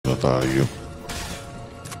tayo.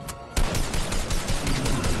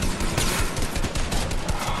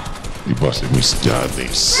 Diba si Miss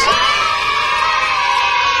Janice?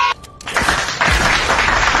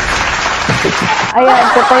 Ayan,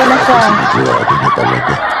 patay na siya. Sigurado niya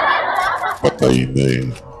talaga. Patay na eh.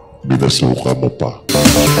 Binasuka mo pa.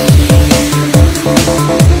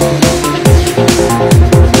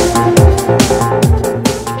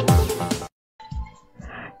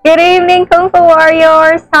 Good evening, Kung Fu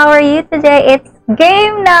Warriors! How are you today? It's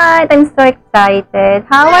game night! I'm so excited.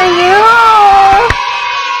 How are you?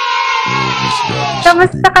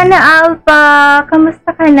 Kamusta ka na, Alpha? Kamusta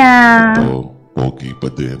ka na? Ito, pogi pa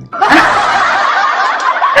din.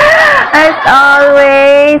 As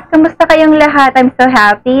always, kamusta kayong lahat? I'm so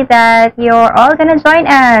happy that you're all gonna join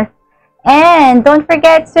us. And don't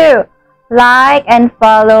forget to like and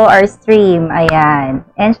follow our stream. Ayan.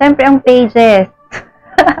 And syempre ang pages.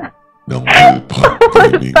 Ng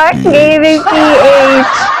Fullpack Gaming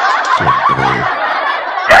PH.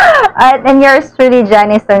 And yours truly,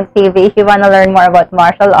 Janice on TV. If you want to learn more about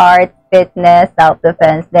martial arts, fitness,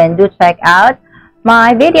 self-defense, then do check out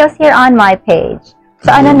my videos here on my page.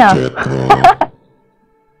 So, ano na?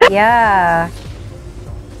 Yeah.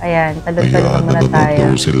 Ayan, talog-talog muna tayo.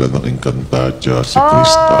 Ayan, sila ng Encantadia, si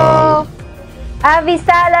Crystal.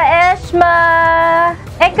 Avisala Eshma!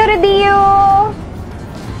 Ekoridiyo!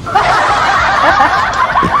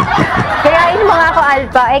 Kayain mo nga ako,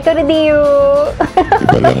 Alpha. Ekoridiyo!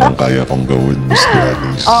 Iba lang ang kaya kong gawin, Miss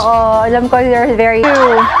Janice. Oo, alam ko you're very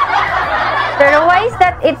true. Pero why is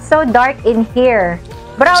that it's so dark in here?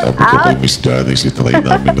 Brown Sabi ko out? kay Miss Janice, itry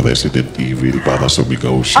namin Resident Evil para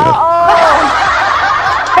sumigaw siya. Oo!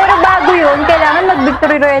 Pero bago yun, kailangan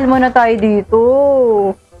mag-Victory Royale muna tayo dito.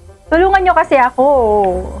 Tulungan nyo kasi ako.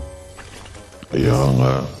 Kaya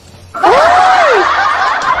nga. Uy!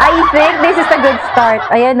 I think this is a good start.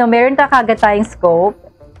 Ayan, no, meron ka kagad tayong scope.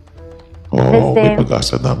 Oo, may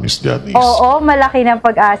pag-asa na, Miss Janice. Oo, malaki ng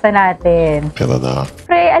pag-asa natin. Pero na.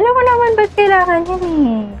 Pre, alam mo naman ba't kailangan yan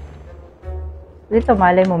eh. Dito,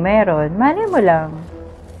 malay mo meron. Malay mo lang.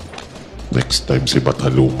 Next time si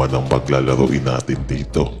Bataluman ang paglalaroin natin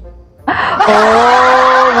dito.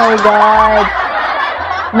 Oh my God!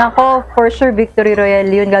 Nako, for sure, Victory Royale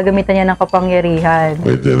yun. Gagamitan niya ng kapangyarihan.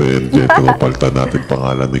 Pwede rin. Pero palta natin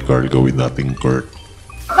pangalan ni Carl. Gawin natin Kurt.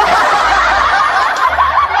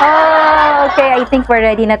 Oh, okay. I think we're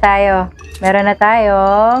ready na tayo. Meron na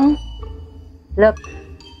tayong... Look.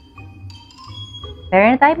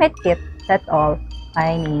 Meron na tayong medkit. That's all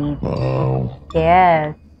I need. Wow.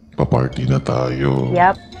 Yes. Pa-party na tayo.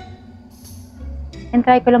 Yup. And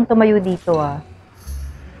try ko lang tumayo dito ah.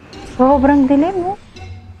 Sobrang dilim oh.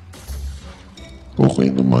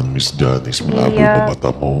 Okay naman, Miss Janice. Malabo Yeah. ba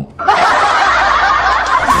mata mo?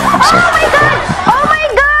 Oh my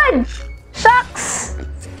God! Shucks!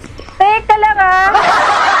 Teka lang ah.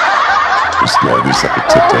 Miss Janice, sakit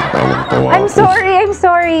sa tiyan. Tawang-tawa I'm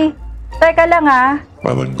sorry. Teka lang ah.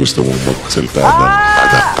 Parang gusto mong magsalita ng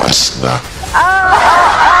anakas na.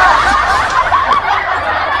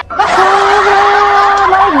 Oh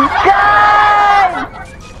my God!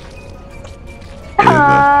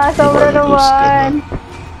 Sobra naman.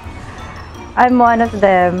 I'm one of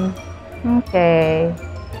them. Okay.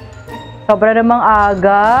 Sobra namang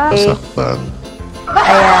aga. Masaktan.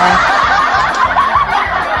 Ayan.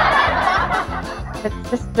 Let's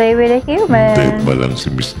just play with a human. Dead ba lang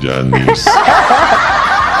si Miss Janice?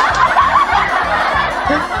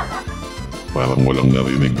 Parang walang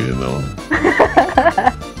narinig eh, no?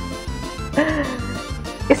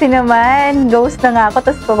 Kasi naman, ghost na nga ako,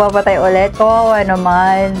 tapos pababatay ulit. Kawawa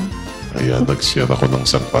naman. Kaya nag-share ako ng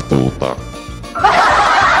sangpatutak.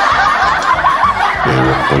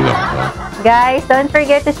 Ewan ko lang, ha? Guys, don't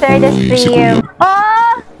forget to share the Uy, si stream. Kuya.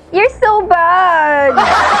 Oh! You're so bad!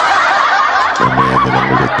 Mamaya na lang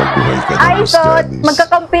ulit pagbuhay ka na, I Miss thought Janice.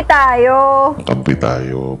 magkakampi tayo. Kampi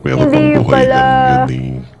tayo, pero Hindi pagbuhay pala. lang yun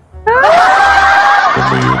eh.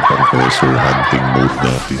 Ano yun, pang treasure hunting mode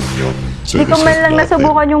natin yun. Hindi ko man lang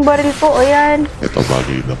nasubukan yung baril ko. O yan. Ito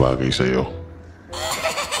bagay na bagay sa'yo.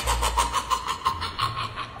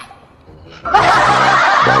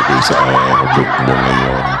 Bagay sa look mo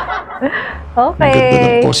ngayon. Okay. Ang ganda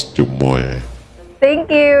ng costume mo eh. Thank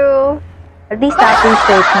you. At least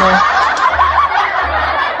appreciate mo.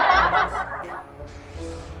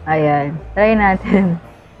 Ayan. Try natin.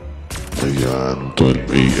 Ayan, 12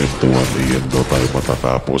 a.m. to 1 a.m. daw tayo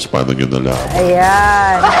matatapos. Paano nyo nalaman?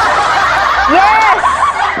 Ayan. Yes!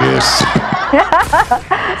 Yes.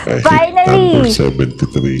 Finally! Number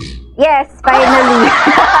 73. Yes, finally.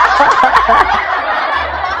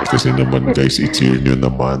 Kasi naman guys, i-cheer nyo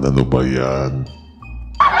naman. Ano ba yan?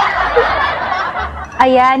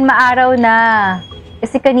 Ayan, maaraw na.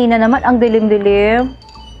 Kasi kanina naman, ang dilim-dilim.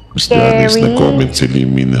 Miss Janice, Scary. nag-comment si Lee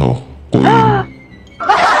Minho. Queen.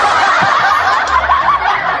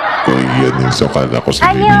 Queen yan eh. So, kala ko si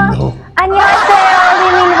Lee Minho. 안녕하세요,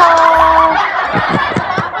 리민호.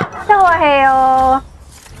 좋아해요.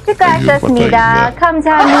 수고하셨습니다.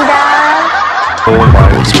 감사합니다.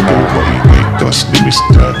 Dahil siguro maingay crush ni Miss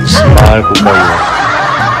Janice. Mahal ko kayo.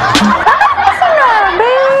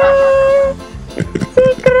 Sinabi!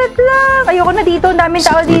 Secret lang. Ayoko na dito. Ang daming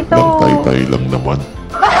tao Secret dito. lang, tay-tay lang naman.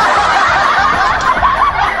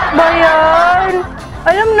 Bayan.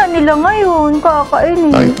 Alam na nila ngayon. Kakainin.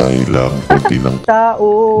 Tay-tay lang. Kunti lang. Tao.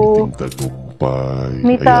 Kunting tagumpay.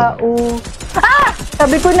 May Ayan. tao. Ah!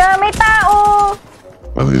 Sabi ko na, may tao.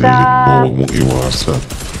 Panililig mo, huwag mong iwasan.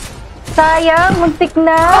 Sayang, muntik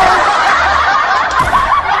na.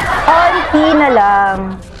 Konti na lang.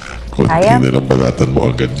 Kunti Sayang. na lang balatan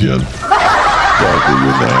mo agad yan. Gago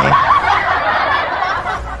yun ah.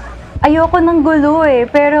 Ayoko ng gulo eh,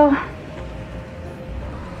 pero...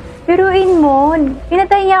 Piruin mo,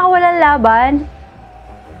 pinatay niya ako walang laban.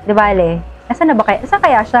 Di bale? Nasaan na ba kaya? Saan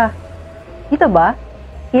kaya siya? Dito ba?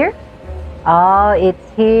 Here? Oh, it's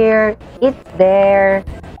here. It's there.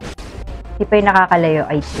 Di pa yung nakakalayo.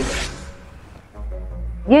 Ay, sige.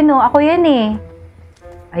 Yun o, ako yan eh.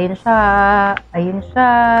 Ayun siya. Ayun siya.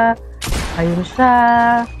 Ayun siya.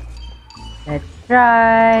 Let's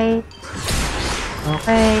try.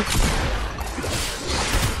 Okay.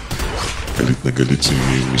 Galit na galit si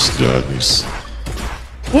Miss Janice.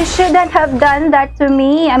 You shouldn't have done that to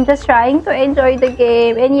me. I'm just trying to enjoy the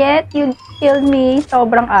game. And yet, you killed me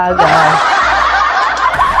sobrang aga.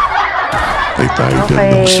 Tay tayo Okay. dyan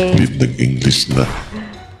ng split nag-English na.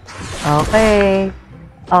 Okay.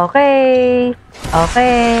 Okay.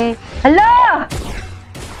 Okay. Hala!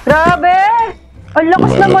 Grabe! Ang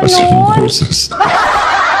lakas naman Lumalakas yung nun! boses.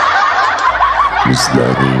 Miss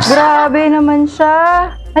Janice. Grabe naman siya.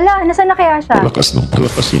 Hala, nasaan na kaya siya? Palakas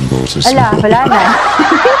yung boses Hala, mo. wala na.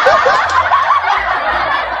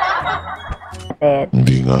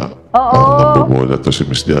 Hindi nga. Oo. Parang nabubola to si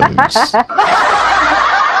Miss Janice.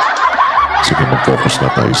 Sige, mag-focus na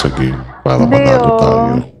tayo sa game para Hindi, manalo oh.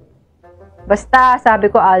 tayo. Basta, sabi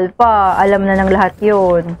ko alpha, alam na ng lahat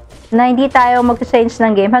yun. Na hindi tayo mag-change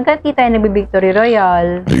ng game hanggat di tayo nag-victory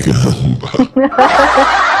royale. Ay, ganun ba?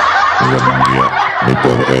 Alam niya. May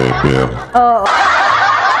forever. Oo.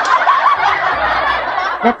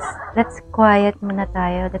 Let's quiet muna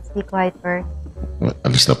tayo. Let's be quiet first.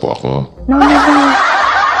 Alis na po ako. No, no, no.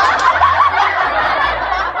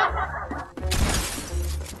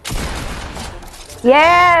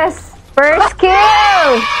 Yes! First kill!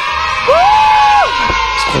 Woo!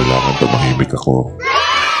 So, kailangan tumahimik ako.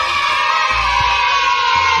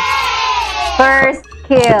 First Ako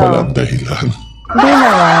kill. pala ang dahilan. Hindi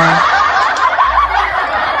naman.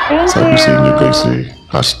 Thank Sabi you. sa inyo guys eh,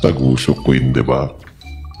 hashtag Wushu Queen, di ba?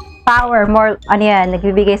 Power, more, ano yan,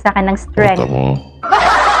 nagbibigay sa akin ng strength. Punta mo.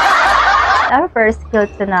 Our first kill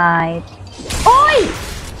tonight. Oy!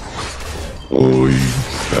 Uy,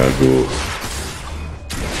 gago.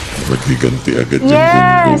 Maghiganti agad yung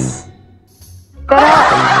gunggong. Yes! Pero,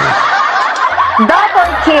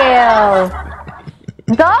 double kill!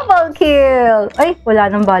 Double kill! Ay,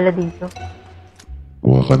 wala nang bala dito.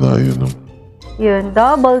 Kuha ka na yun. Oh. Yun,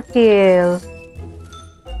 double kill.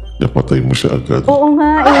 Napatay mo siya agad. Oo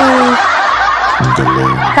nga eh. Ang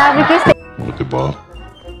galing. Sabi ko sa... O, diba?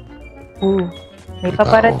 May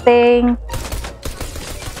paparating.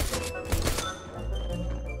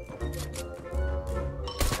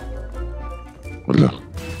 Wala.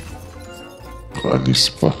 Nakaalis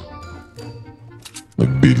pa.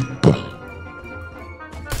 Nag-build pa.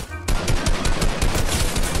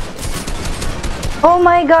 Oh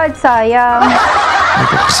my God, sayang.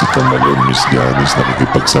 Nakakasi ka malon, Miss Janice.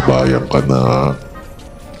 Nakikipagsabayan ka na.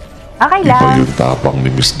 Okay Iba lang. yung tapang ni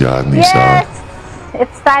Miss Janice, ha? Yes!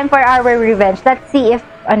 It's time for our revenge. Let's see if,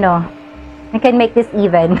 I can make this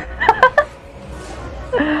even.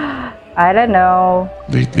 I don't know.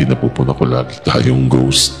 Lately, napupuna ko lagi tayong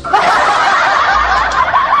ghost.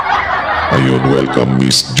 Ayun, welcome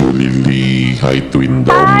Miss Julie Lee. Hi, twin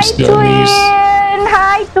daw, Hi, Miss Janice. twin!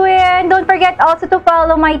 Hi, twin! Don't forget also to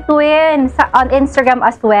follow my twin on Instagram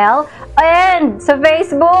as well. And sa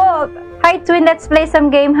Facebook. Hi, twin. Let's play some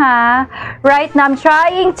game, ha? Right now, I'm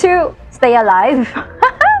trying to stay alive.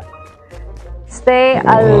 Stay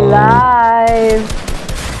alive.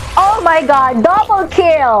 Oh my God! Double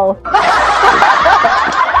kill!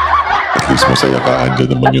 At least masaya ka. Andyan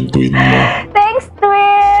naman yung twin mo. Thanks,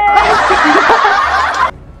 twin!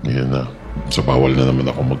 Ayan na. So, bawal na naman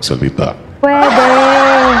ako magsalita. Pwede.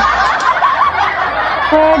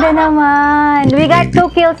 naman. We got 2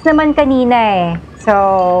 kills naman kanina eh.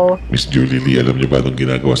 So... Miss Julie Lee, alam niyo ba anong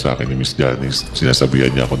ginagawa sa akin ni Miss Janice?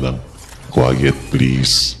 Sinasabihan niya ako ng, quiet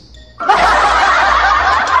please.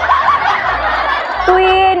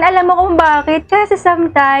 Twin, alam mo kung bakit? Kasi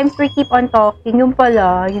sometimes we keep on talking. Yung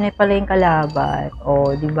pala, yun ay pala yung kalaban.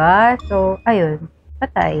 O, diba? So, ayun.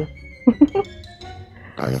 Patay.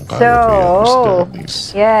 Kayang-kaya ko yan, Miss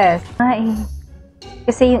Janice. Yes. Ay,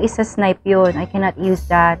 kasi yung isa snipe yun. I cannot use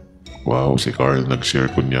that. Wow, si Carl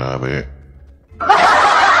nag-share kunyari.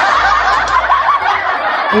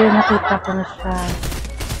 Ayun, nakita ko na siya.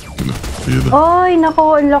 Ayun na. Ay, naku,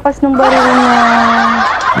 ang lakas ng baril niya.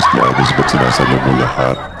 Miss Janice, ba't sinasalo mo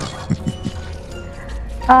lahat?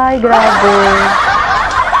 Ay, grabe.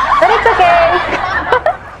 But it's okay.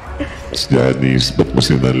 Miss Janice, ba't mo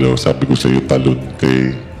sinalo? Sabi ko sa'yo, talon ka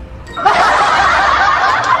eh.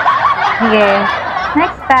 Okay.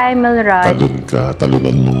 Next time, we'll run. Talon ka,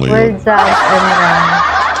 talunan mo ngayon. Words out and run.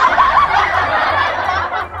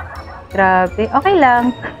 Grabe. Okay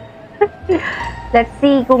lang. Let's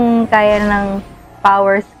see kung kaya ng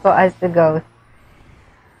powers ko as the ghost.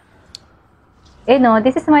 Eh no,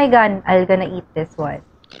 this is my gun. I'm gonna eat this one.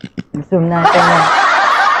 Zoom natin yan.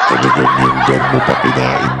 Talagang yung gun mo pa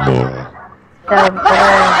kinain mo. Siyempre.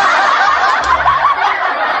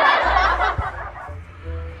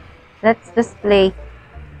 Let's just play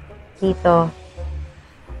dito.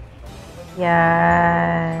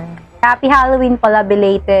 Yan. Happy Halloween pala,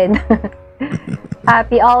 belated.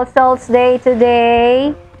 Happy All Souls Day today.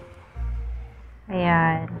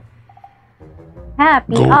 Ayan.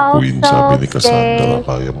 Happy Go All Queen, sabi ni Souls Day. Cassandra,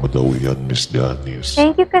 kaya mo daw yan, Miss Janice.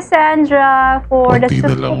 Thank you, Cassandra, for the Konti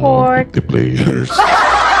na lang, support. 50 players.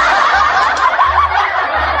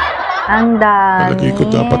 Ang dami. Palagay ko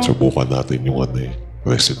dapat subukan natin yung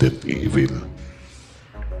Resident Evil.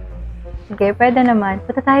 Okay, pwede naman.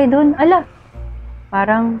 Punta tayo dun. Ala,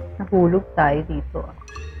 parang nahulog tayo dito.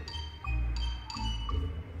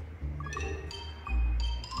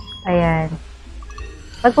 Ayan.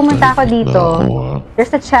 Pag pumunta ako dito,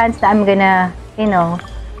 there's a chance na I'm gonna, you know,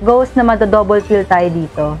 ghost na double kill tayo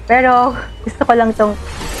dito. Pero, gusto ko lang tong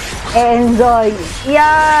enjoy.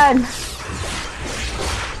 Yan!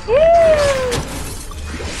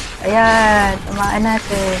 Ayan, tumaan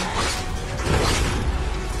natin.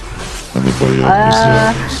 Ano ba yan, Miss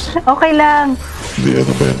Janice? Okay lang. Hindi,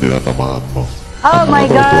 ano ba yan tinatamaan mo? Oh my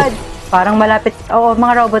God! Parang malapit. Oo,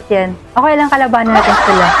 mga robot yan. Okay lang, kalabanan natin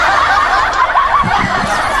sila.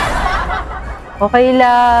 Okay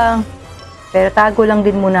lang. Pero tago lang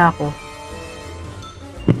din muna ako.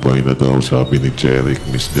 Goodbye na daw, sabi ni Jeric,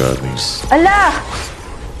 Miss Janice. Ala!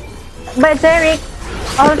 But Derek,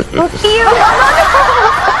 I'll kill you!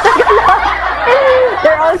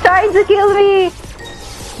 They're all trying to kill me!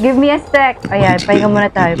 Give me a sec. Ayan, pahinga muna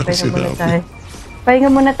tayo. Pahinga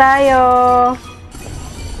muna tayo.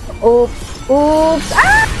 Oops. Oops.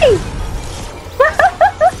 Ay!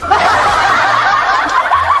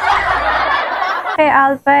 Kay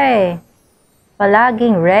Alpha eh.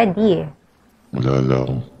 Palaging ready. Wala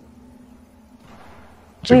lang.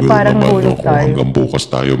 Uy, parang hulog kung tayo. hanggang bukas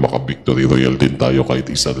tayo, maka-victory royale din tayo kahit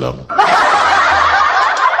isa lang.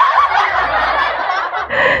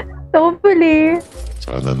 Hopefully.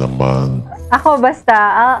 Sana naman. Ako basta,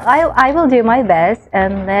 I will do my best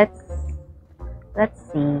and let's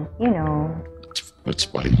see, you know. Let's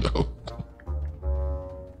find out.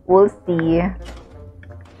 We'll see.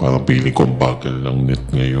 Parang feeling kong bagal lang net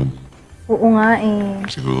ngayon. Oo nga eh.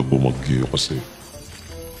 Siguro bumagyo kasi.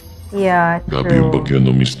 Yeah, Grabe yung true. bagyo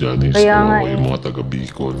no, Miss Janice. Kaya Oo, nga yung eh. mga taga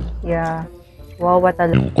Bicol. Yeah. Wawa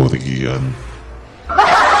talaga. Yung Korean.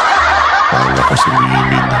 Kala ko si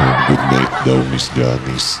Limin ho. Good night daw, Miss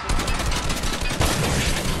Janice.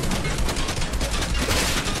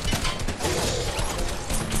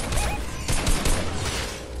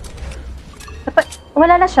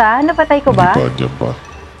 Wala na siya? Napatay ko ba? Hindi pa, dyan pa.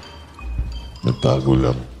 Nagtago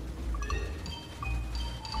lang.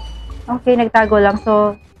 Okay, nagtago lang.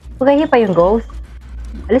 So, bugayi pa yung ghost.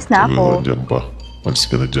 Alis na ako. Dyan pa. Alis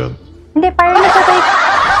ka na dyan. Hindi, parang napatay.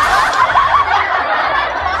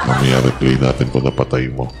 Mamaya replay natin kung napatay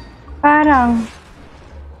mo. Parang.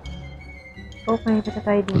 Okay, basta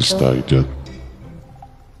tayo dito. Alis tayo dyan.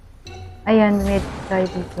 Ayan, med tayo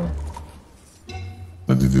dito.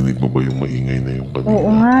 Nadidinig mo ba yung maingay na yung kanina? Oo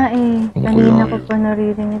nga eh. Ano Kanina kaya ko yun? pa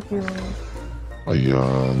naririnig yun.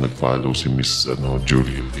 Ayan, nag-follow si Miss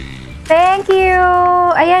Julie Lee. Thank you!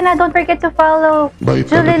 Ayan na, don't forget to follow Bait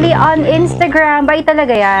Julie talaga Lee ng on ano mo. Instagram. Bait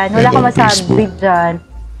talaga yan. Wala And ka on masabi Facebook. dyan.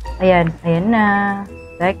 Ayan, ayan na.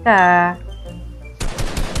 Teka.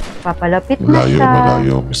 Papalapit na Malayo, siya.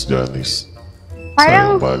 malayo, Miss Janice.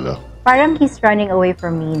 Parang, Sayang pala. parang he's running away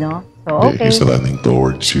from me, no? So, okay. He's running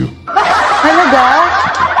towards you. Talaga?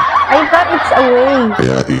 I thought it's away.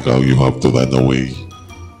 Kaya ikaw, you have to run away.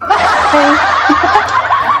 Okay.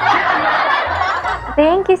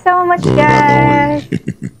 Thank you so much, Go run guys. away.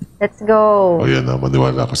 Let's go. O yan na,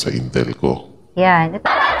 maniwala ka sa intel ko. Yan.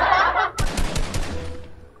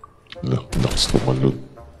 Lakas tumalon.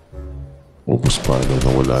 Ubus pa na,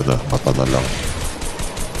 nawala na. Mata na lang.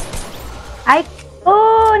 Ay,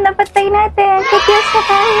 oh, napatay natin. Kikis na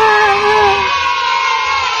tayo.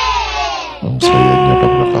 Ang saya niya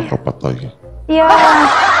pag nakakapatay. Yeah.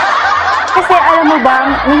 Kasi alam mo ba,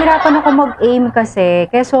 nahirapan ako mag-aim kasi.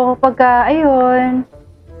 Kaya so, pagka, ayun.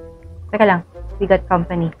 Teka lang, we got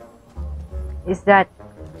company. Is that?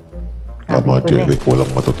 Tama, Jeric, walang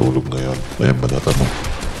matutulog ngayon. Ayan, banata mo.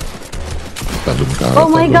 Talon ka. Oh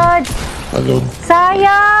my God! Talon.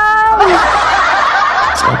 Sayang!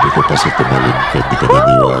 Sabi ko kasi tumalon ka, di ka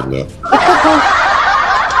naniwala.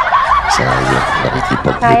 Sayang,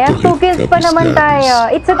 nakikipag-hit Sayang, to 2 kills hit ka, pa Miss naman Janice. tayo.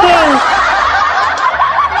 It's okay.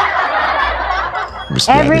 Miss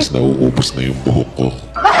Janice, nauubos na yung buhok ko.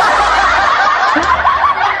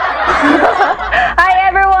 Hi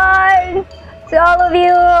everyone! To all of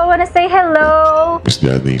you, I wanna say hello. Miss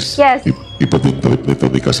Janice, Yes. Iba din trip nito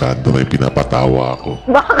ni Cassandra, ay pinapatawa ako.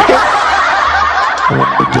 Bakit? Huwag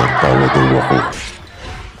ko dyan, tawa daw ako.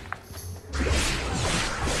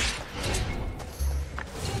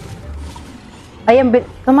 Ayan,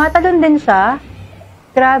 tumatalon din siya.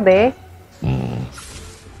 Grabe.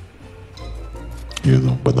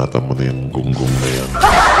 Yun, banata mo na yung gunggong na yan.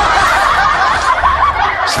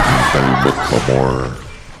 Sige, talbot pa more.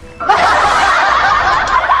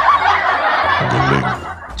 Ang galing.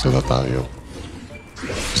 Isa na tayo.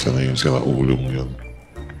 Isa na yung sira ulong yun.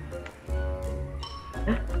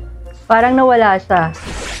 Parang nawala siya.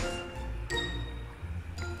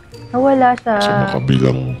 Nawala siya. Sa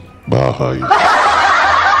makabilang bahay.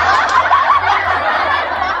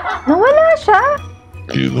 Nawala siya?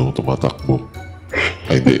 Ayun o, tumatakbo.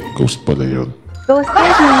 Ay, di. Ghost pala yun. Ghosted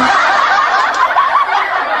me.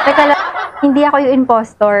 Teka lang, hindi ako yung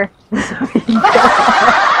impostor.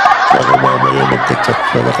 Baka mamaya magka-chat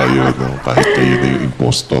pala kayo, no? Kahit kayo na yung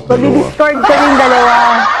impostor dalawa. Mag-discord kaming dalawa.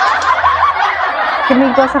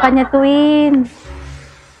 Kamig ko sa kanya, twin.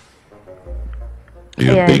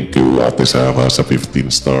 Ayun, Ayan. thank you, Ate Sarah, sa 15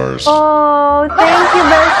 stars. Oh, thank you,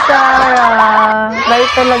 Best Sarah.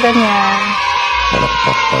 Bait talaga niya.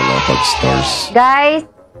 Palakpak pala pag stars. Guys,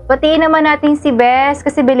 patiin naman natin si Bess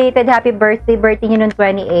kasi belated happy birthday niya noong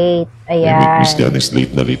 28. Ayan. Miss Janice,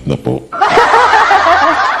 late na po.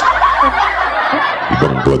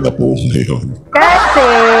 Ibang buwan na po ngayon.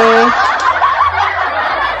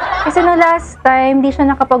 Kasi no last time, di siya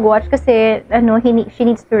nakapag-watch kasi she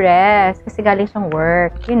needs to rest kasi galing siyang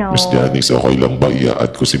work, you know. Miss Janice, okay lang ba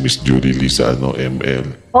i-add ko si Miss Julie Lee sa ML?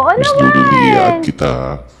 Oo Miss naman. Julie Lee, i-add kita.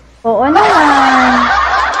 Oo naman.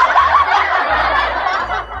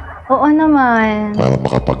 Oo naman. Para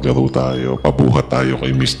makapaglaro tayo. Pabuhat tayo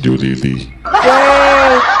kay Miss Julie Lee.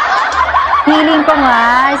 Yay! Feeling ko nga,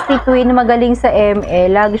 si Twin magaling sa ML.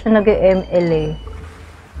 Lagi siya nag-ML eh.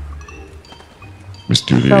 Miss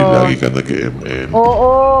Julie Lee, lagi ka nag-ML. Oo,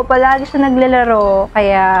 palagi siya naglalaro.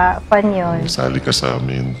 Kaya, fun yun. Sali ka sa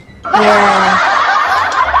amin. Yeah.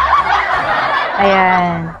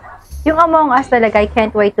 Ayan. Yung Among Us talaga, I can't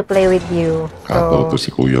wait to play with you. Kataw to si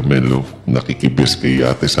Kuya Melo. Nakikibis kay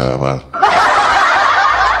Ate Sarah.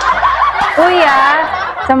 Kuya,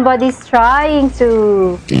 somebody's trying to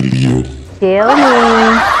Kill you. kill me.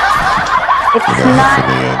 It's Nagahanap not... ko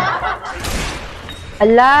na yan.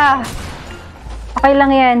 Ala. Okay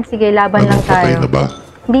lang yan. Sige, laban lang patay tayo. na ba?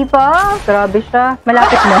 Hindi pa. Grabe siya.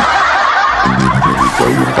 Malapit na. Hindi mo ikaw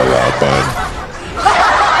yung kalaban.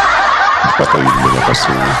 Patayin mo na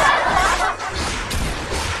kasi.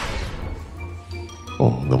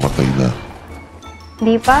 Oh, namatay na.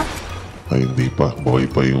 Hindi pa? Ay, hindi pa. Buhay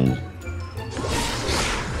pa yung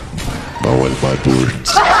bawal bad words.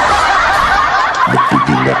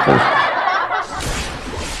 Nagpigil ako.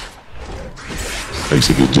 Ay,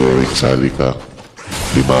 sige, Jeric, sali ka.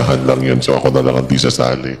 Limahan lang yun, so ako na lang ang di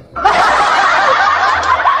sasali.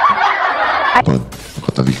 Man,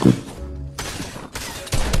 nakatalikod.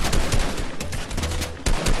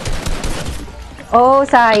 Oh,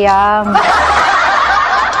 sayang.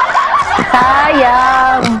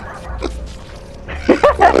 Sayang.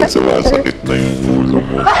 Ay, sumasakit na yung ulo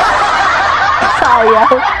mo.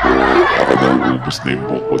 Sayang. Ako na ubus na yung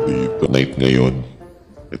buko dito. Night ngayon.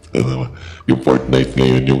 Ito naman. Yung Fortnite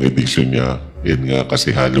ngayon, yung edition niya. Yan nga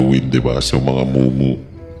kasi Halloween, di ba? So mga mumu.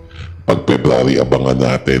 Pag February, abangan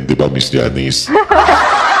natin. Di ba, Miss Janice?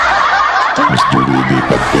 Miss Julie,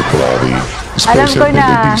 pag February, Alam ko special na.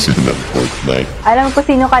 edition ng Fortnite. Alam ko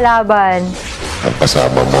sino kalaban. Ang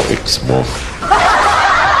kasama mo, ex mo.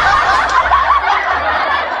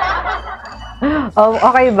 Oh,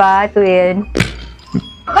 okay ba, Twin?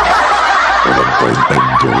 Walang point-time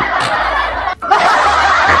joke.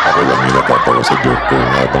 Ako lang yung natatawa sa joke ko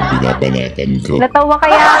habang binabanatan ko. Natawa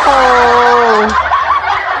kaya ako.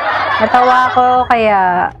 Natawa ako kaya.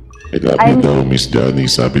 I love you daw, Miss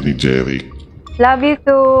Janice, sabi ni Jerry. Love you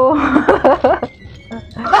too.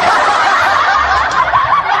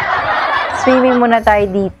 Swimming muna tayo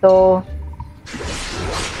dito.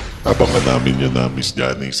 Abangan namin yun na, Miss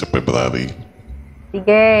Janice, sa February.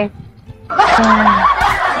 Sige.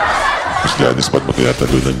 Miss Janice, ba't mo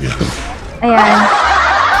tinatalunan yan? Ayan.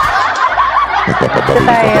 Nagpapabaril Ito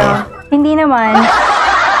ka tayo. ba? Hindi naman.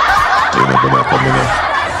 Ayun, nabanatan mo na.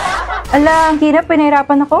 Ala, ang hirap.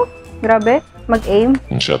 Pinahirapan ako. Grabe. Mag-aim.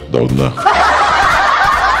 Ang shutdown na.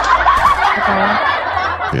 Okay.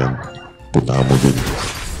 Ayan, punta mo dun.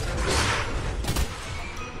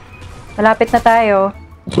 Malapit na tayo.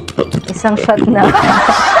 Isang shot na.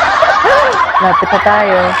 Malapit na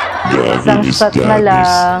tayo. Isang shot na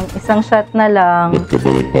lang. Isang shot na lang. Ba't ka ba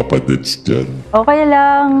nagpapadits dyan? Okay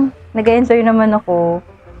lang. Nag-enjoy naman ako.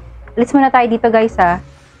 Alis muna tayo dito, guys, ha?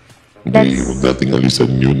 Hindi, huwag nating alisan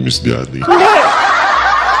yun, Miss Janice. Hindi!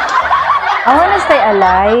 I wanna stay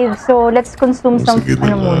alive. So, let's consume some, Sige na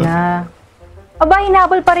nga. muna. Aba,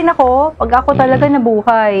 hinabol pa rin ako. Pag ako talaga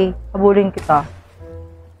nabuhay, habulin kita.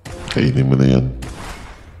 Kainin mo na yan.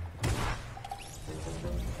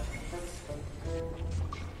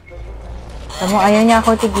 Tamo, ayaw niya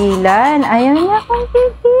ako tigilan. Ayaw niya akong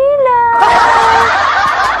tigilan.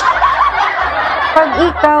 Pag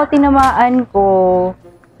ikaw tinamaan ko,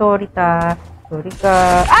 sorry ka. Sorry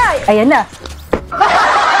ka. Ay! Ayan na.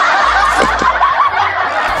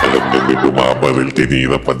 Alam na may bumabaril,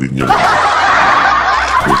 tinira pa din yun.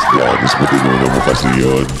 Miss Janice, matinuna mo kasi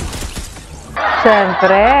yun.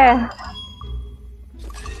 Siyempre.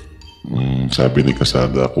 Sabi ni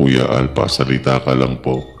Cassandra, Kuya Alpa, salita ka lang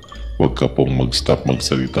po. Huwag ka pong mag-stop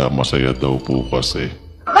magsalita. Masaya daw po kasi.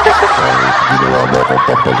 Ginawa mo akong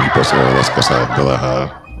pampalipas oras, Cassandra, ha?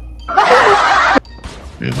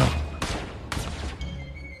 Yan na.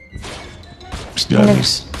 Miss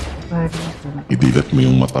Janice, idilat mo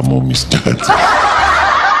yung mata mo, Miss Janice.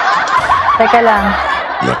 Teka lang.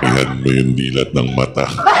 Lakihan mo yung dilat ng mata.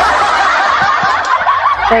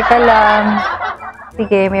 Teka lang.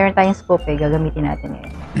 Sige, mayroon tayong scope eh. Gagamitin natin eh.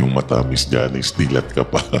 Yung mata, Miss Janice, dilat ka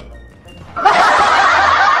pa.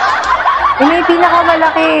 Eh, may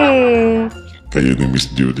pinakamalaki. Kayo ni Miss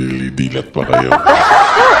Judy, dilat pa kayo.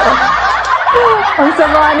 Ang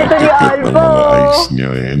sama nito ni Ang cute ng Alpo. mga eyes niyo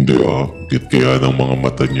eh. Hindi oh, cute kaya ng mga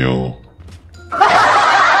mata niyo.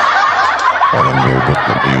 Parang robot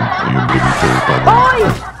lang yun. Ayun ganito. Oy!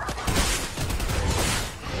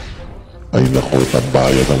 Ay naku,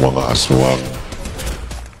 tambayan ng mga aswang.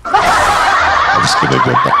 Alis ka na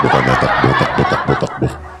dyan, takbo ka na, takbo.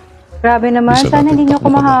 Grabe naman. Bisa Sana natin, hindi niyo ako takbo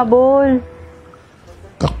ka na. mahabol.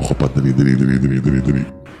 Takbo ka pa, dali.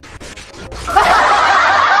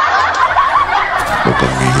 Huwag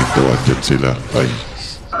kang hihinto, andyan sila. Ay.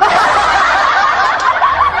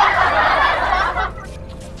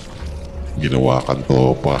 Ginawa kang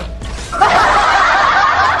tropa.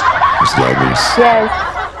 Miss Janice, Yes.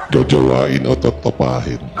 jojowain o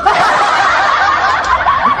totopahin.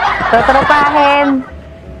 Totropahin.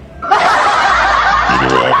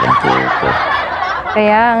 Ginawa kang tropa.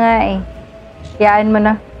 Kaya nga eh. Kayaan mo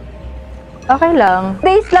na. Okay lang.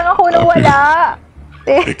 Days lang ako nawala.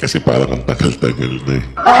 Eh kasi parang ang tagal-tagal na eh.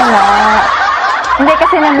 Oo nga. Hindi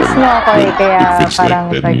kasi na-miss niyo ako eh. Kaya It feels parang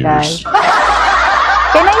like 10 tagal. years.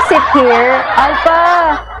 Can I sit here? Alpha!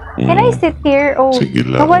 Can I sit here? Oh, Sige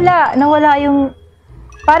lang. Nawala yung...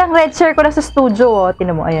 Parang red shirt ko na sa studio, oh.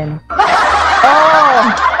 Tinan mo, ayan. Oh!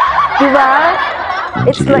 Diba?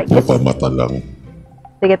 It's Sige, like... It's... mata lang.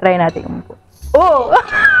 Sige, try natin umupo. Oh!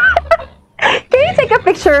 Can you take a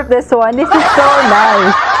picture of this one? This is so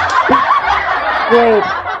nice. Wait.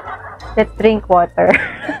 Let's drink water.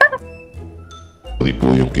 Pari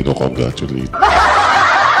po yung kinocongratulate.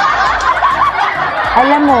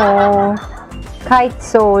 Alam mo, kahit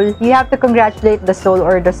soul, you have to congratulate the soul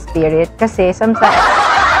or the spirit. Kasi sometimes,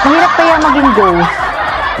 mahirap kaya maging ghost.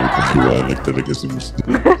 Ay, pagkiwalag talaga si Miss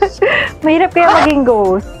Janice. Mahirap kaya maging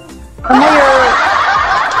ghost. Alam mo,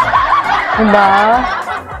 diba?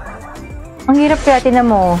 Ang hirap kaya, tinan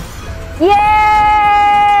mo.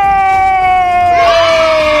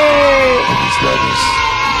 Yay! Miss Janice,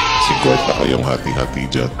 50 kayong hati-hati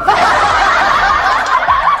dyan.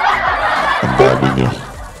 niya.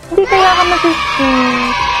 Hindi kaya ka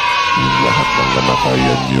masisweet. Yung lahat ng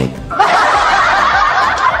lalakayan yun.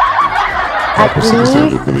 At Tapos least,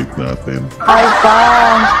 i-celebrate natin. Alpha,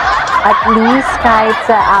 at least kahit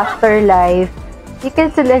sa afterlife, you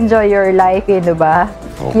can still enjoy your life, diba?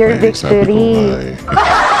 Okay, Your sabi ko victory. nga eh.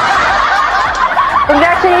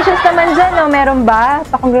 Congratulations naman dyan, no? Meron ba?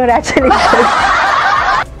 Pa-congratulations.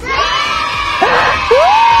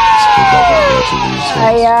 Congratulations.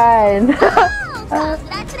 Ayan.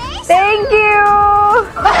 Thank you!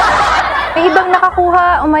 May ibang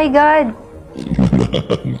nakakuha. Oh my God.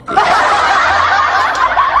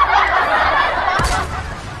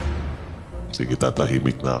 Sige,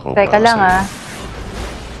 tatahimik na ako. Teka lang,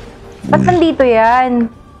 Ba't nandito yan?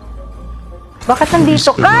 Bakit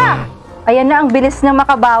nandito ka? Ayan na, ang bilis na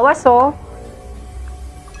makabawas, oh.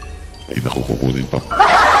 Ay, naku, kukunin pa.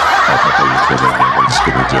 Papatayin ka na niya. Umalis ka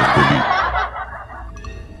na dyan, dali.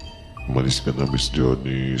 Umalis ka na, Miss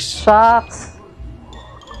Janice. Shucks.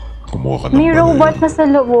 Kumuha ka ng May robot na sa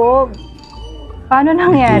loob. Paano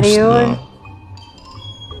nangyari yun?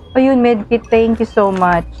 Ayun, medkit. Thank you so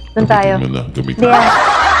much. Doon tayo. Gamitin mo na.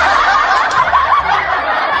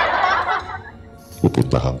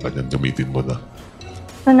 Pupuntahan ka niyan. Gamitin mo na.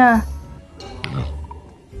 Ito na.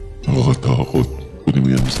 Nakakatakot. Kunin mo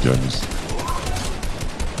yan, Miss Janice.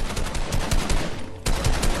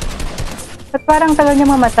 Ba't parang tagal niya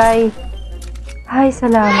mamatay? Ay,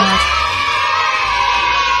 salamat.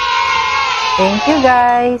 Thank you,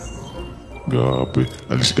 guys. Grabe.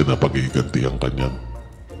 Alis ka na pag-igantihan ka niyan.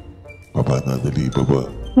 Baba na, dali,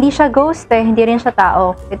 baba. Hindi siya ghost Hindi rin siya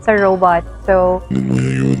tao. It's a robot. So, Kunin mo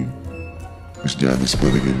na yun. Miss Janice,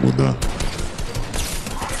 paringin mo na.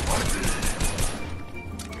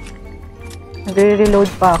 nagre-reload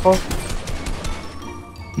pa ako.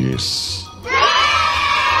 Yes.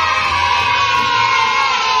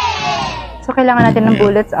 So, kailangan natin ng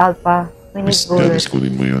bullets, Alpha. We need Miss bullets. Janice,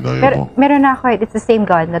 kunin mo yun. Ayaw Pero, mo. meron na ako. It's the same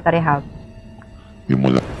gun that I have. Hindi mo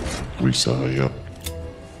lang. Uy, sayang.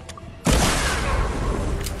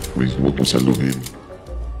 Uy, huwag mo saluhin.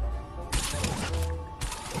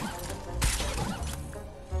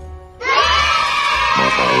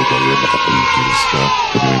 Mga tao ba yun? Nakapag-kills ka.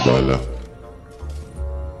 Pwede may bala.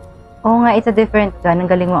 Oo nga, it's a different gun. Ang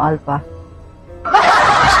galing mo, Alpha.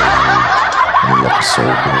 Kasi ano lang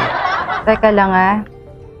sobra. Teka lang,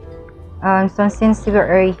 So, since we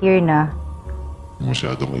are here na.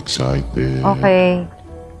 Masyadong excited. Okay.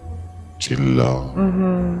 Chill lang.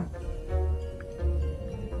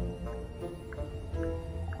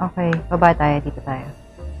 Okay, baba tayo. Dito tayo.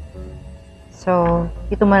 So,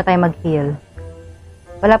 dito muna tayo mag-heal.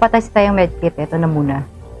 Wala pa tayo tayong medkit. Ito na muna.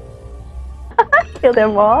 Kill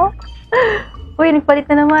them all? Uy, nagpalit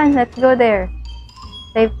na naman. Let's go there.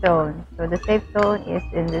 Safe zone. So, the safe zone is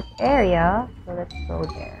in this area. So, let's go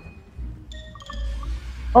there.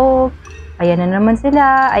 Oh, ayan na naman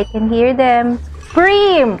sila. I can hear them.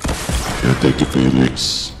 Scream! Yeah, thank you,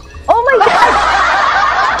 Felix. Oh my God!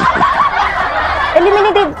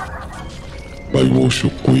 Eliminated! My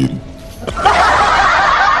worship queen.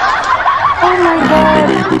 Oh my God!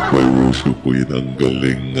 Eliminated my worship queen. Ang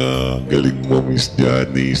galing, galing mo, Miss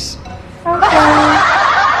Janice. Okay.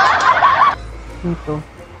 Dito.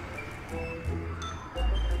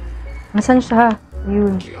 Nasaan siya?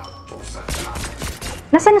 Yun.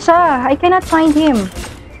 Nasaan siya? I cannot find him.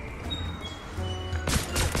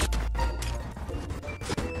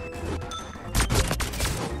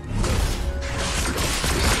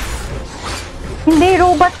 Hindi,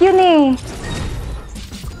 robot yun eh.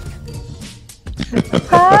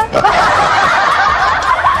 Ha?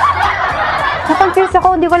 Napag-pierce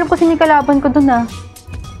ako. Hindi ko alam kung sino yung kalaban ko dun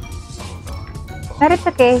But it's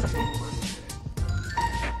okay.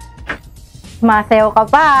 Masayaw ka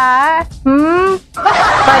pa,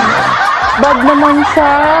 Bad naman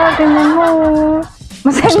siya. Tingnan mo.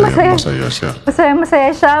 Masaya. Masaya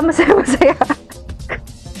siya. Masaya.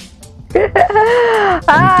 Ang tindi ng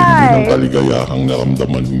Ay! kaligayahang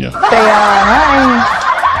naramdaman niya. Kaya nga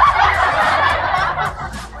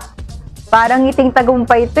Parang ngiting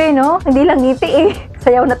tagumpay ito no? Hindi lang ngiti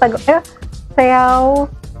Sayaw na sayaw.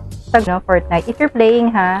 Fortnite. If you're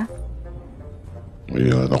playing,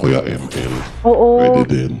 Ayan, ako ya ML. Oo. Pwede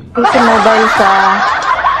din. Kasi mobile sa...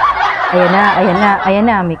 Ayan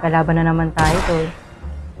na. May kalaban na naman tayo tol.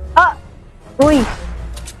 Uy!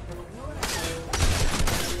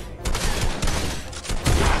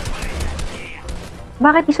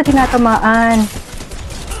 Bakit di siya tinatamaan?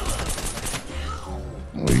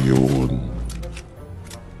 Ayun.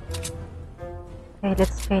 Okay,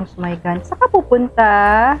 let's change my gun. Saan ka pupunta?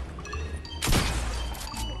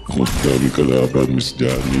 Ang dami kalaban, Miss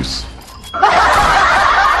Janice.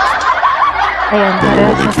 Ayan, Dalawa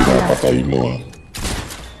parehas na na yung sila. pinapatay mo ah.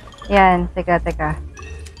 Yan, teka.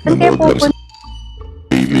 Saan kayo Nanood lang sa pupunta?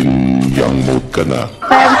 feeling young mode ka na.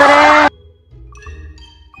 Siyempre!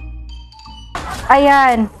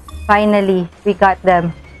 Ayan, finally, we got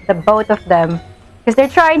them. The both of them. Because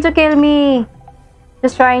they're trying to kill me.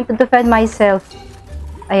 Just trying to defend myself.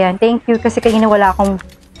 Ayan, thank you. Kasi kanina wala akong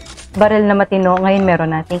barrel na matino. Ngayon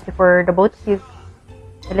meron na. Thank you for the both of you.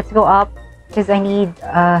 So let's go up. Because I need,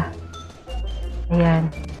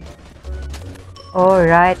 ayan.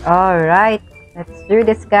 Alright. Let's do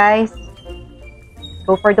this, guys.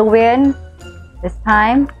 Go for the win. This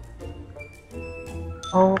time.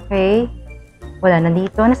 Okay. Wala,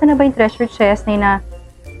 nandito. Nasaan na ba yung treasure chest na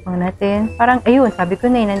natin? Parang, ayun, sabi ko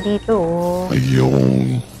na nandito. Oh.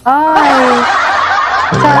 Ayun. Ay!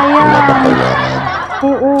 Sayang. Wala bang kailangan?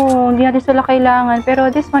 Oo, hindi natin sila kailangan. Pero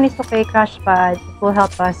this one is okay, crash pad. It will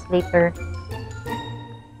help us later.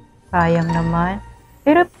 Sayang naman.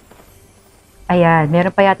 Pero, ayan, meron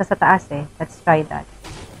pa yata sa taas eh. Let's try that.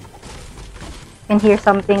 Can hear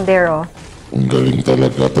something there, oh. Ang galing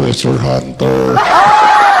talaga, treasure hunter.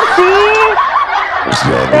 Oh, see?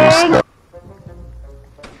 Janice. Okay.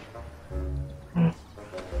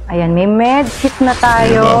 Ayan, may med kit na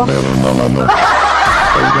tayo. Meron ng ano.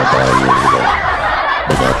 Ay na tayo.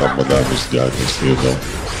 Magatang madamis Janice. Yun know?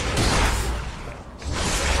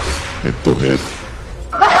 Head to head.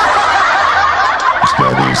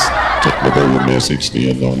 Janice, check mo daw yung message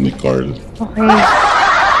ni Carl. Okay.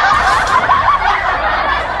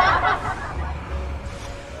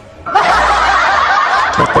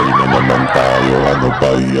 Patay na naman tayo. Ano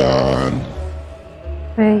ba yan?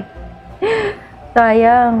 Okay.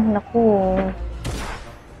 Sayang. Naku.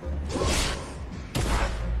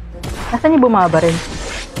 Nasaan yung bumaba rin?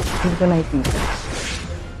 Hindi ko nakikita.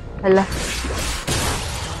 Hala.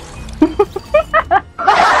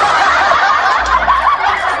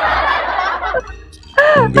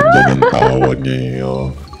 Ang ganda ng tawa niya eh.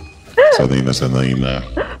 Oh. Sanay na.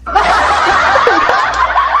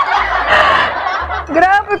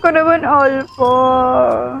 Grabe ko naman, Olfo.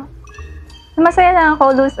 Masaya lang ako,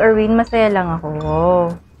 lose or win, masaya lang ako.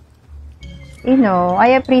 You know,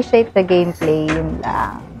 I appreciate the gameplay, yun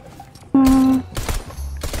lang.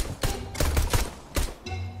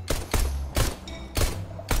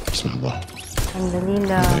 Sana. Sandali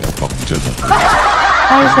lang. May apak dyan.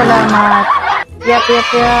 Ay, salamat. Yap.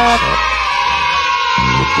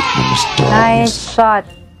 Lupot mo mas dogs. Nice shot.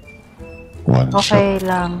 One shot. Okay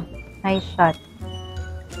lang. Nice shot.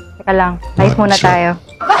 Teka lang. Live One muna shot. tayo.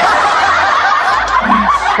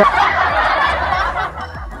 Nice shot.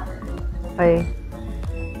 Okay.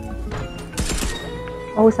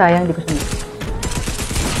 Oh, sayang. Di ko siya.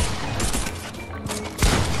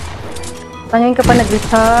 Tanyain ka pa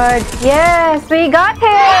nag-recharge. Yes! We got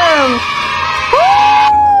him!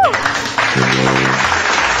 Woo!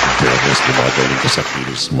 Kaya guys, kumagaling ka sa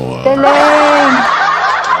kills mo. Galing!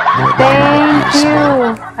 Thank Kills mo. you!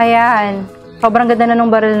 Ayan. Sobrang ganda na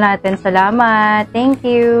nung barrel natin. Salamat. Thank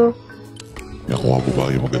you. Nakuha mo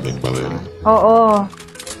ba yung magandang baril? Oo.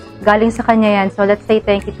 Galing sa kanya yan. So, let's say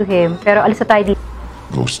thank you to him. Pero alis na tayo dito.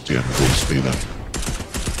 Ghost yan. Ghost na.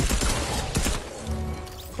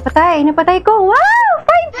 Napatay ko. Wow!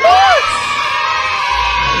 5 kills!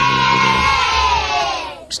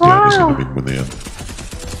 Wow! Sinabit mo na yan.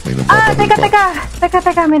 May nambabaril pa.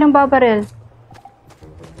 Teka. May nang babaril.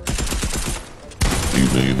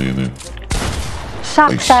 Yun.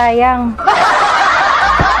 Shock, Nice. sayang.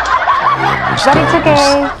 But it's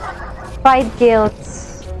okay. 5 kills.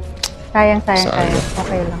 Sayang.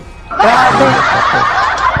 Okay lang. Grabe.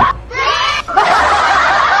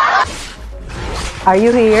 Are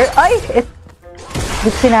you here? Ay! Hindi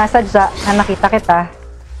ko sinasadya na nakita kita.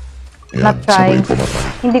 Yan, Not trying. sabay pumatay.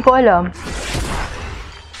 Hindi ko alam.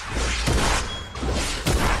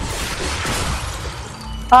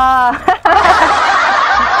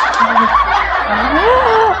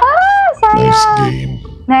 Sayang. Nice game.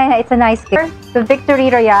 It's a nice game. The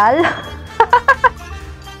Victory Royale.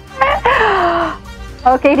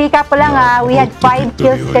 Okay, recap ko lang We had 5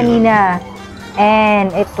 kills kanina. And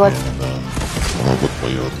it was... Robot pa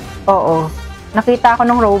yun. Oo. Nakita ko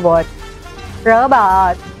ng robot.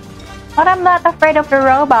 Robot. But I'm not afraid of the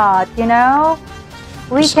robot, you know?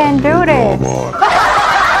 We can do this. Robot.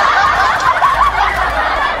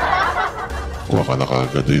 Kuha ka na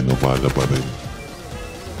kagad eh, no? Bahala pa rin.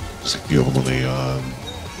 Secure mo na yan.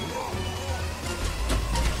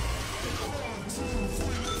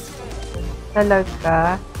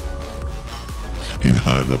 Talaga?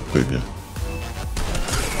 Hinahanap ka niya.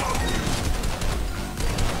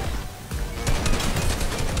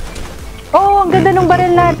 Oh, ang ganda ng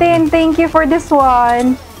baril natin. Thank you for this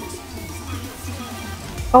one.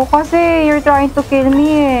 Oh, kasi you're trying to kill me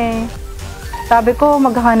eh. Sabi ko,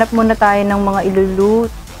 maghahanap muna tayo ng mga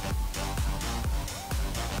iluluot.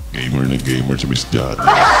 Gamer na gamer si Miss Janice.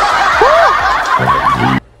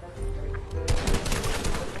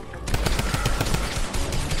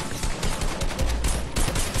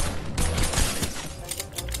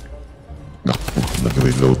 Naku,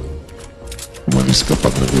 nag-reload. Umalis ka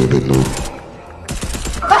pag nag-reload.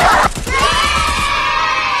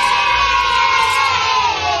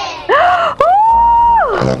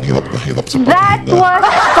 Parang hirap na hirap sa paghinga. That was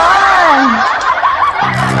fun!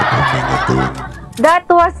 Ang hirap huminga doon. That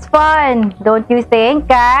was fun! Don't you think,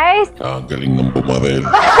 guys? Ang galing ng bumarel.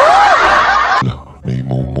 May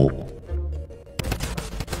mumu.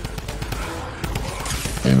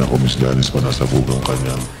 Ay naku, Miss Janice, panasabugan ka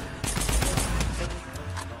niyan.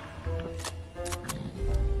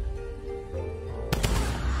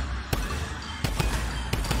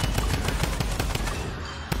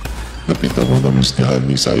 Napita mo na, Miss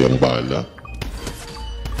Janice, sayang bala.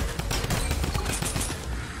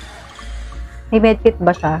 May medkit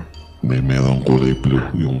ba siya? May merong kulay blue,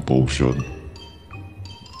 yung potion.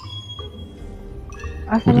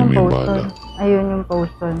 Asan yung potion? Ayun yung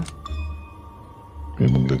potion. Kaya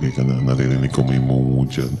maglagay ka na, naririnig ko may mumu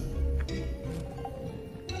dyan.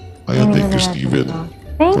 Ayan, thank you, Steven,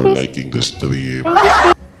 for liking the stream. Thank you,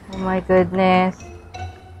 Steve. Oh my goodness.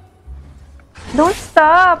 Don't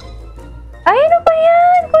stop! Ay, ano ba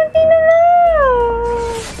yan? Kunti na lang.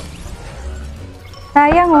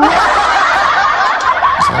 Sayang, oh.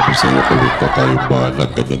 Sabi sa'yo, kulit pa tayong bahala.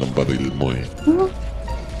 Ganda ng baril mo eh.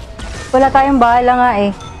 Wala tayong bahala nga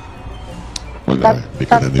eh. Wala, hindi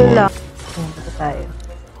ka naniwala. Ayan, dito tayo.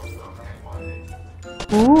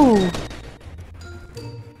 Ooh.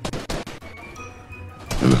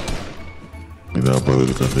 Wala,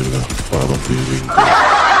 binabaril ka nila. Parang feeling ko.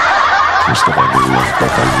 Gusto ka nilang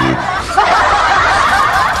patayin.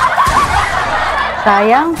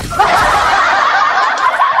 Sayang.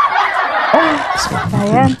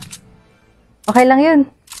 Sayang. Okay lang yun.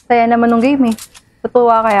 Saya naman nung game eh.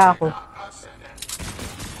 Tutuwa kaya ako.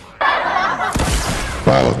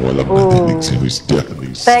 Parang walang natinig si Miss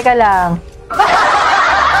Janice. Teka lang.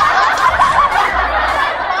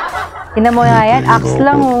 Tingnan mo nga yan. Axe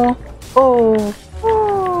lang oh. Oh.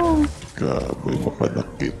 Oh. Grabe,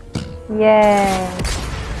 mapanakit. Yes.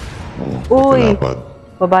 Oh, uy.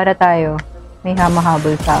 Baba na tayo. May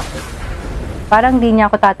hamahabol sa akin. Parang di niya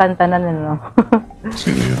ako tatantanan, ano?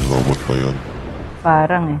 Sino yun? Robot pa yun?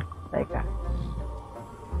 Parang eh. Teka.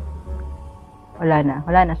 Wala na.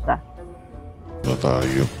 Wala na siya. Na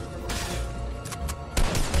tayo.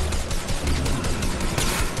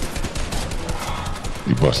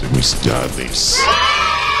 Iba si Miss Janice.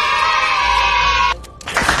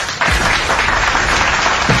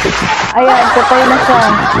 Ayan, patay na siya.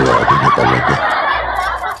 Sigurado niya talaga.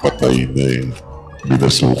 Patay na eh.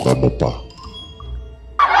 Binasuka mo pa.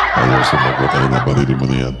 Ayaw sumagot. Ay, nabarili mo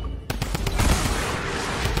na yan.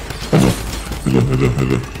 Hala.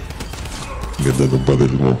 Ganda ng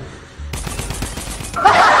baril mo.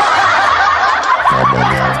 Tama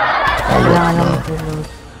na. Kailangan Awat lang na. mag-reload.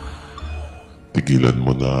 Tigilan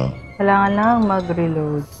mo na. Kailangan lang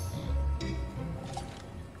mag-reload.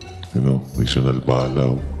 Additional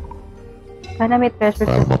balaw. Sana may treasure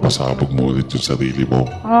Para sa mapasabog mo ulit yung sarili mo.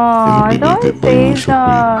 oh, Eliminated don't by say your queen.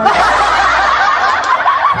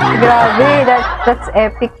 Grabe, that's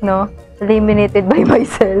epic, no? Eliminated by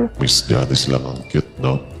myself. Miss Janice lang ang cute,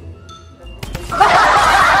 no?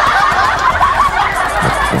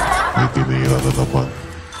 May tinira na naman.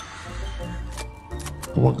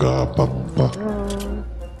 Magapang pa.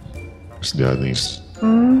 Miss Janice,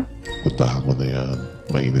 puntahan mo na yan.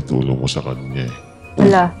 Mainit ulo mo sa kanya eh.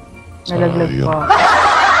 Wala. Nalaglag Sayang. pa.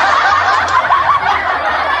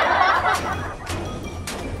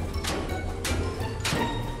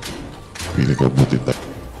 Pili ko buti na.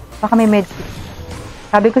 Baka may medkit.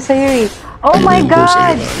 Sabi ko sa'yo eh. Oh my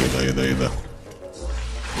God! Ayun na.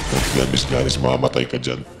 Yan, Miss Janice, mamamatay ka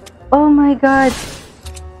dyan. Oh my God!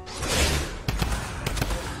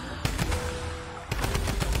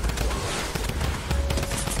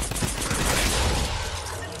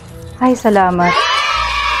 Ay, salamat.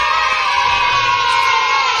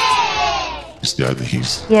 Miss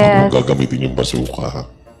Janice, Yes. huwag gagamitin yung basuka ha.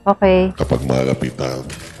 Okay. Kapag malapitan,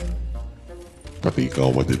 pati ikaw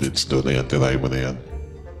madidits doon na yan, tirahin mo na yan.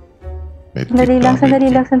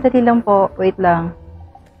 Sandali lang po. Wait lang.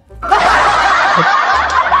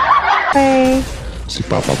 Okay. Si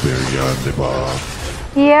Papa Bear yan, di ba?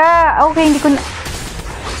 Yeah, okay, hindi ko na...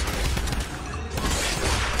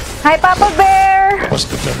 Hi, Papa Bear! Labas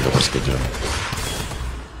ka dyan, labas ka dyan.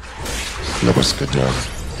 Labas ka dyan.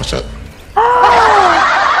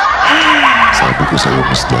 Sabi ko sa'yo,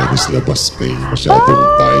 Miss Janice, labas ka eh. Masyadong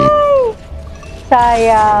tight.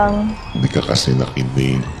 Sayang. Hindi ka kasi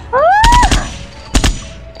nakinig.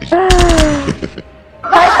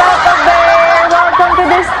 Hi, Papa Bear! Welcome to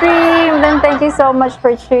the stream! Then thank you so much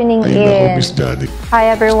for tuning Ay, nako, in. Miss Janice.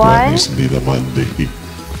 Hi, everyone. Miss Janice, hindi naman day.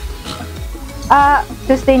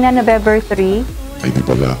 Tuesday na, November 3. Ay, di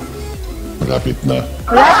pala. Malapit na.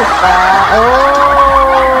 Malapit pa. Oh!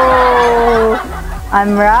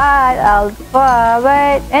 I'm right, Alpha.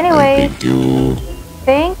 But anyway, Thank you.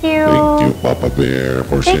 thank you. Thank you, Papa Bear,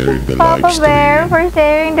 for Thank sharing you, the Papa live stream. Bear, for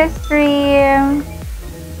sharing the stream.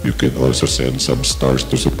 You can also send some stars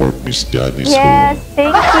to support Miss Janice. Yes,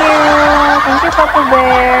 thank you. Thank you, Papa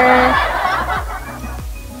Bear.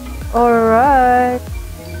 Alright.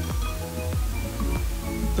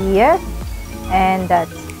 Yes, and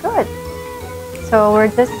that's good. So, we're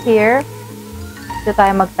just here. Dito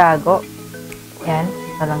tayo magtago. Yan,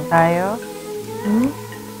 ito lang tayo.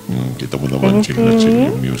 Kita mo naman, chill na chill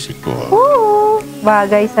yung music ko. Ha? Woo!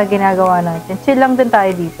 Bagay sa ginagawa natin. Chill lang din tayo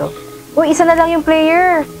dito. Uy, isa na lang yung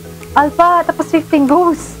player. Alpha, tapos 15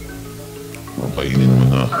 goes. Papainin mo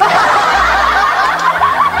na.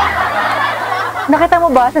 Nakita mo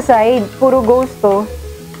ba sa side? Puro ghost to.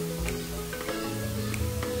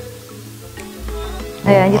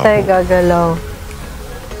 Ayan, hindi tayo gagalaw.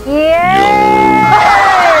 Yeah!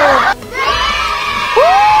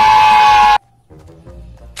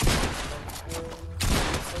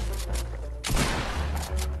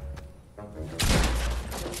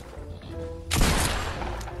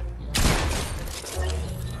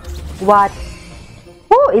 What?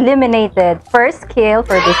 Woo! Eliminated. First kill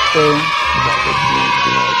for this game.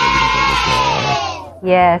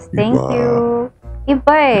 Yes, thank you.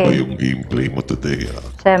 Iba eh. Iba yung gameplay mo today.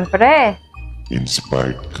 Siyempre.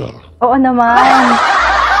 Inspired ka. Oo naman.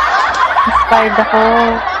 Inspired ako.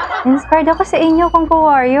 Inspired ako sa inyo, Kungko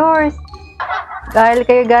Warriors. Dahil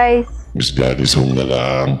kayo, guys. Miss Janice, hong na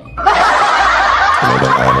lang. Wala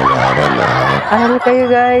nang aral-aral Aral kayo,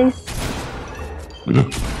 guys. Ano?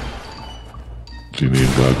 Sino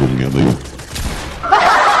yung gagong yan na yun?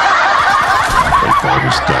 Ay,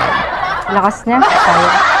 Miss Janice. Lakas niya.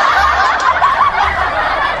 Sayang.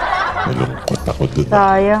 Malungkot ako dun.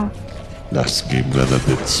 Sayang. Last game na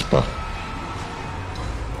na-deaths pa.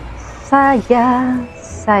 Sayang.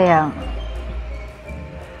 Sayang.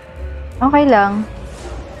 Okay lang.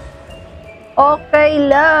 Okay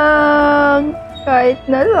lang. Kahit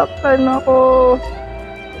nalaktan ako.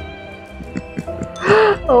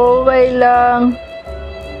 Okay lang.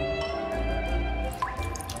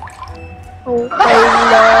 Okay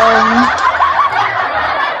lang.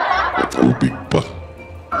 Matubig pa.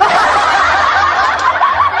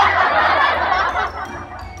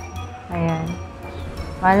 Ayan.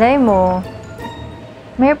 Malay mo.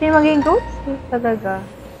 Mayroon din maging ghost talaga.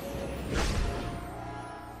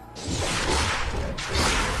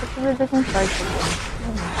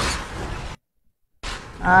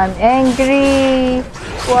 I'm angry.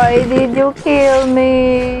 Why did you kill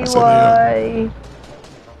me? Asan na Why?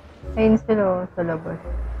 Ayun sila sa labas.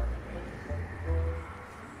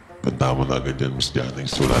 Ganda mo na agad yan, Miss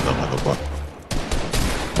Janice. Wala nang ano ba.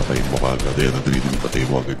 Patayin mo ka agad. Ayan, nadreading patayin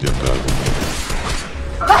mo agad yan. Gagawin mo.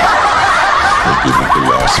 Thank you,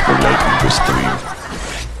 Nicholas, for liking the stream.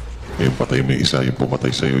 Ayun, patay mo yung isa. Yung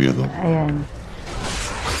pumatay sa'yo yan, oh. Ayan.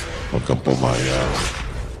 Huwag kang pumaya.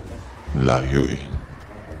 Layo eh.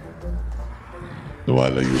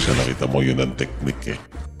 Lumalayo siya. Nakita mo yun ang technique eh.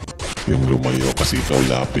 Yung lumayo kasi ikaw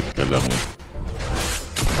lapit ka lang eh.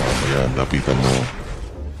 Mamaya, lapitan mo.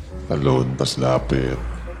 Talon, tas lapit.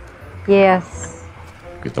 Yes.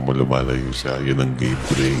 Kita mo lumalayo siya. Yun ang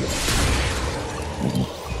gameplay.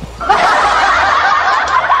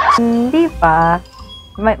 Hindi pa.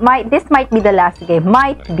 This might be the last game.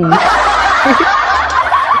 Might be.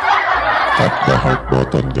 Tap the heart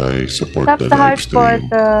button, guys. Support Tap the the live heart stream.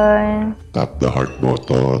 button. Tap the heart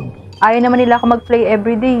button. Ayaw naman nila ako mag-play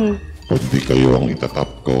everyday. Kundi kayo ang itatap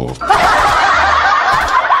ko.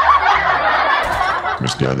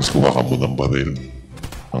 Miss Janice, kuha ka mo ng baril.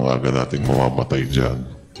 Ang aga nating mamamatay dyan.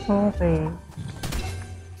 Okay.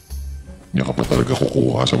 Hindi ka pa talaga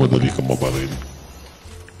kukuha sa madali ka mabaril.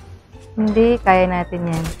 Hindi, kaya natin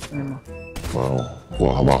yan. Ano mo? Wow.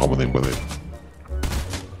 Kuha, hawakan mo na yung baril.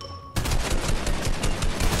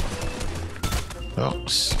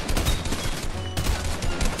 Naks.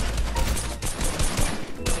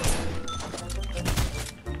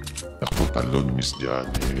 Ako talon, Miss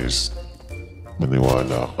Janice.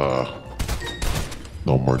 Maniwala ka.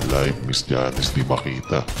 No more light, Miss Janice, di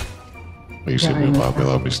makita. Ayusin mo yung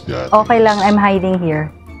camera, Miss Janice. Okay lang, I'm hiding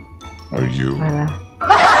here. Are you? Wala.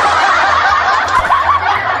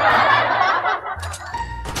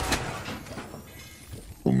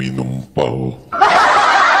 Uminom pa, oh.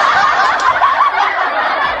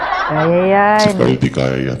 Kaya yan. Si Carl, di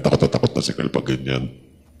kaya yan. Takot na takot na si Carl pag ganyan.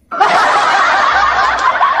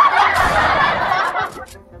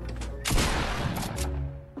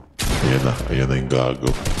 Ayan na yung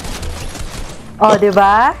gago. Oh, di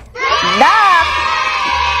ba? Duck!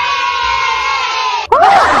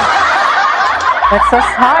 That's so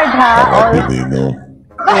hard, ha?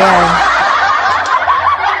 Ayan.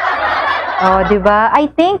 Oh, di ba?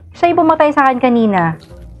 I think siya yung pumatay sa akin kanina.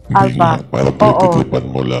 Hindi Alpha. nga, parang pinagtitripan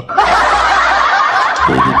mo lang.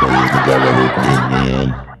 Pwede ba yun? Naglalaro pa yun ngayon?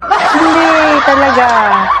 Hindi, talaga.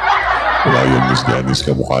 Wala yun, Miss Janice.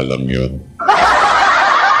 Kamukha lang yun.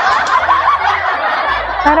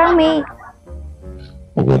 Parang may...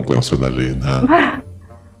 Huwag mong personalin, ha?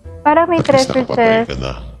 Parang may At least treasure nakapatay chest. ka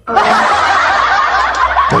na.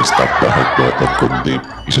 Kaya stop the heart button, kundi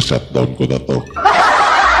isa-shutdown ko na to.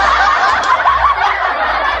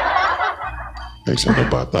 Kaya sana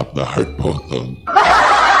ba tap the heart button?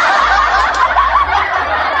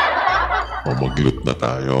 O mag-loot na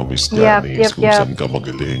tayo, Miss Janice, kung saan ka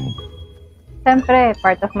magaling. Siyempre,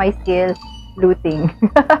 part of my skill, looting.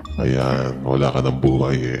 Ayan, wala ka ng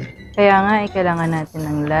buhay eh. Kaya nga, kailangan natin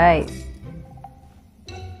ng life.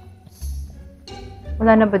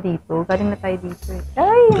 Wala na ba dito? Galing na tayo dito eh.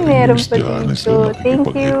 Ay, meron pa dito.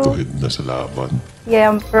 Thank you. Na sa laban.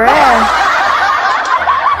 Siyempre.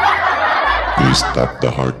 Please tap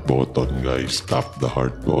the heart button, guys. Tap the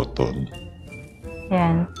heart button.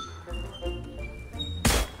 Yan.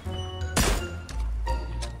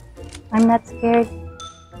 I'm not scared.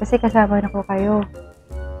 Kasi kasama na ko kayo.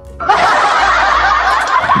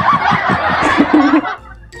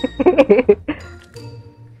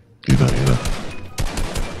 Ina.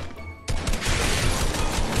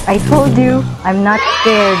 I told you, I'm not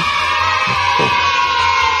scared.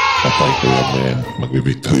 Patay ko yan, man.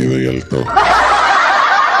 Magbe-victory royale to.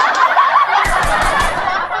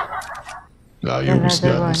 Layo, Miss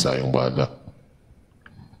Janice. Sayang bala.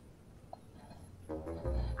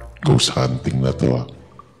 Ghost hunting na to, ah.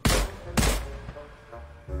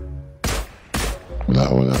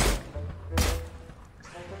 Wala.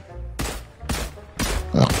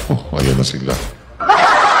 Ako, ayan na sila.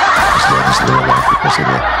 Miss Janice, lumalapit na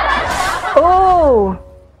sila. Oh!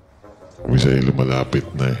 Miss ay lumalapit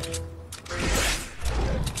na eh.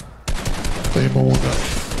 Tayo mo muna.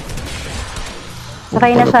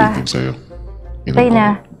 Sakay na siya. Sakay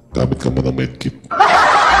na. Gamit ka mo ng medkit.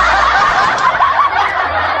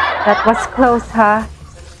 That was close, ha?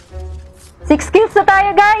 6 kills na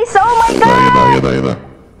tayo, guys! Oh my God! Ayan na.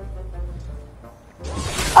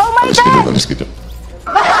 Oh my God! Alis ka dyan.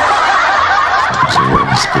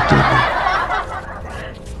 Alis ka dyan.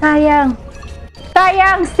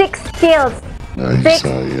 Sayang, 6 kills. Ay, 6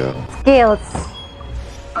 sayang. kills.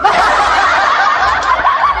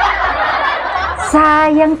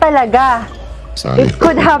 Sayang talaga. Sayang. It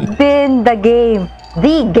could have been the game.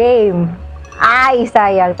 The game. Ay,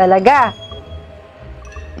 sayang talaga.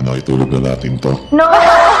 Ano, itulog na natin to. No!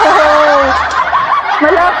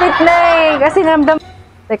 Malapit na eh. Kasi namdam...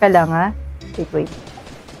 Teka lang, ha? Wait.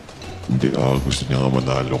 Hindi, gusto niya nga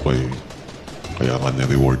manalo ko eh. Kaya nga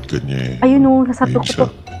ni-reward ka niya eh. Ayun o, nasa tuktok.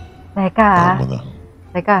 Teka, ha? Tama na.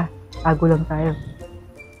 Teka, tago lang tayo.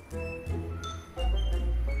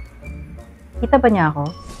 Kita ba niya ako?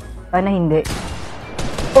 Paano hindi?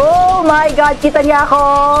 Oh my God! Kita niya ako!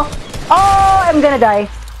 Oh! I'm gonna die.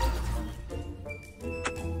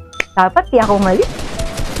 Dapat di ako mali.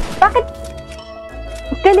 Bakit?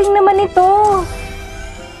 Galing naman ito.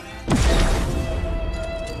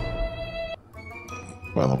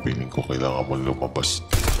 Parang feeling ko kailangan mo lumabas.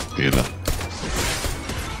 Kaya na.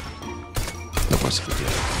 Labas ka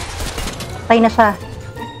dyan. Patay na siya.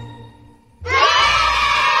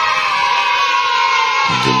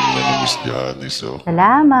 Ang galing na ni Miss Janice, oh.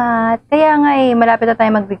 Salamat. Kaya nga eh, malapit na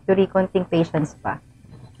tayo mag-victory. Konting patience pa.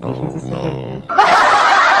 Oh, no.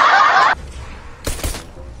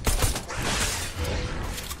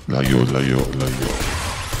 Layo.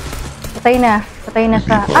 Patay na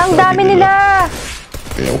siya. Hindi pa, Ang dami nila!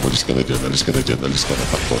 Kaya umalis ka na dyan. Alis ka na.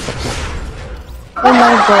 Takbo. Oh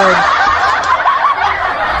my God.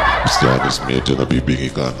 Miss Janice, medyo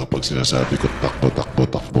nabibingi ka no, pag sinasabi ko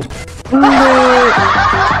takbo. Hindi.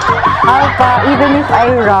 Alpha, even if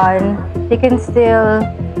I run, they can still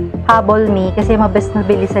habol me kasi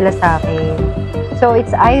mabilis sila sa akin. So,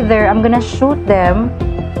 it's either I'm gonna shoot them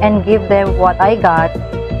and give them what I got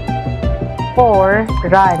or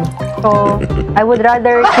run. So, I would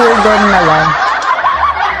rather kill them na lang.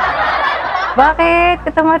 Bakit?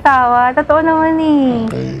 Ka tumatawa? Totoo naman eh.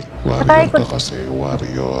 Okay, warrior ka kasi,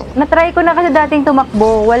 warrior. Natry ko na kasi dating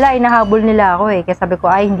tumakbo. Wala, inahabol nila ako eh. Kaya sabi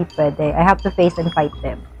ko, ay, hindi pwede. I have to face and fight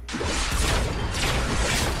them.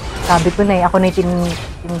 Sabi ko na eh, ako na yung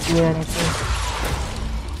tinitira nito.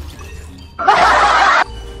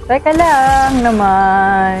 Teka lang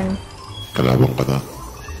naman. Kalabang ka na.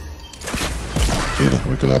 Kaya na,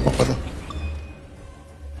 may kalabang ka na.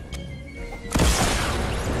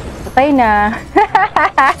 Patay na.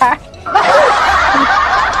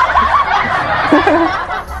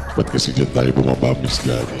 Ba't kasi dyan tayo bumaba, Miss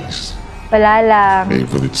Janice? Wala lang.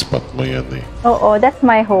 Favorite spot mo yan eh. Oo, that's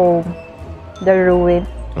my home. The ruin.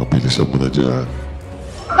 Bilisan mo na dyan.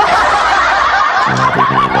 Marami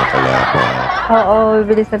mo yung mga kalabang. Oo,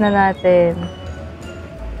 bilisan na natin.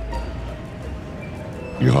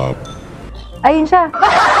 You have. Ayun siya.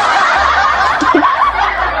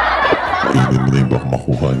 Kainin mo na yung baka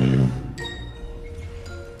makuha niya yun.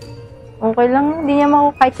 Okay lang, hindi niya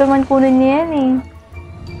makuha. Kahit naman kunin niya yan eh.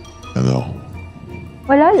 Ano?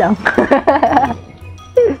 Wala lang.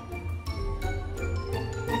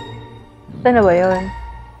 Saan na ba yun?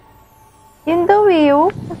 Yun daw eh, oh.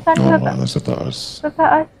 Saan Oo, na? nasa taas. Sa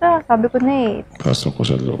taas siya. Sabi ko na eh. Pasok ko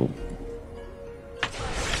sa loob.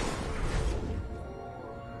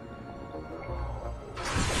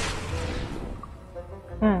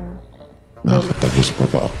 Nakakatagos pa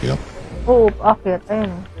paakyat. Oo, paakyat. Ayun.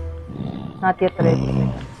 Not yet ready.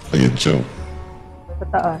 Ayun siya. Sa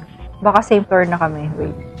taas. Baka same floor na kami.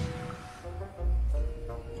 Wait.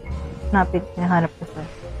 Hinahanap ko siya.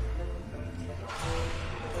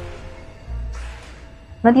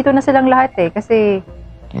 Nandito na silang lahat eh. Kasi...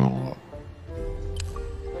 Oo.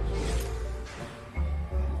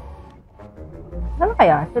 Ano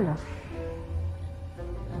kaya sila?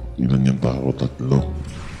 Ilan yung tao?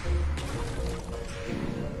 3.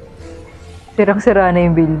 Sirang-sira na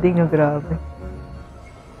yung building. Oh, grabe.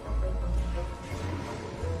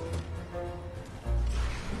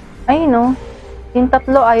 Ay, no. Yung 3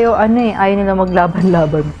 ayaw nila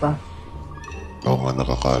maglaban-laban pa. Oo nga,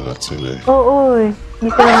 nakakalat sila eh. Oo, eh. Hindi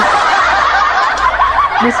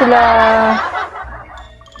sila...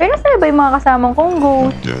 Pero sila ba yung mga kasamang kong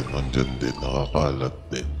ghost? Nandyan din, nakakalat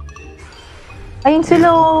din. Ayun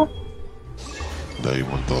sila, oh.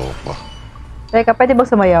 Diamond pa. Teka, pwede ba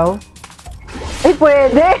sumayaw? Ay,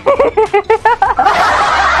 pwede!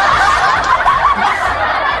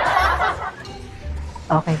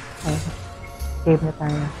 Okay. Game na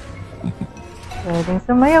tayo. Pwedeng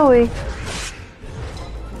sumayaw eh.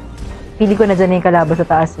 Pili ko na dyan yung kalaban sa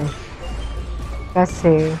taas eh.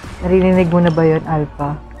 Kasi, narinig mo na ba yun,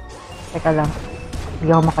 Alpha? Teka lang. Hindi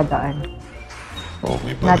ako makadaan. Oh,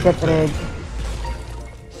 may Not yet ready.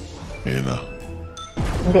 Ayun na.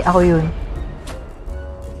 Hindi, ako yun.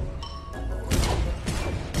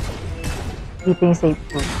 Dito yung safe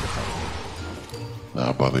food.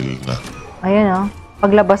 Nakabaril na. Ayan o.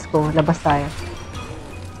 Paglabas ko, labas tayo.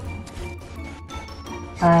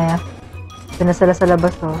 Ayan. Ito na sila sa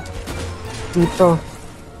labas o. Dito.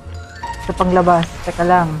 Sa panglabas. Teka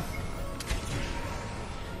lang.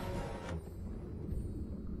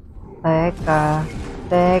 Teka.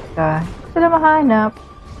 Hindi sila mahanap.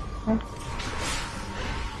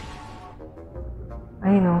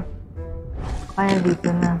 Ayun o. Kaya dito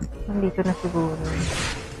na. Nandito na siguro.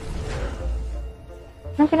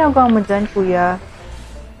 Anong ginagawa mo dyan, kuya?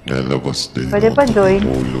 Nalabas din. Pwede pa join?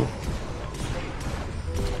 Ulo.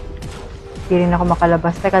 Hindi rin ako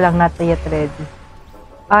makalabas. Teka lang, not yet ready.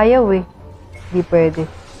 Ayaw eh. Hindi pwede.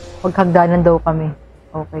 Maghagdanan daw kami.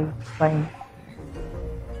 Okay, fine.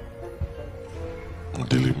 Ang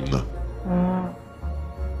dilim na.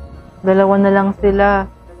 Dalawa na lang sila.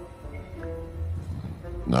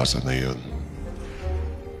 Nasa na yun?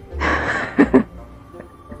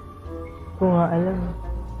 Kung nga alam.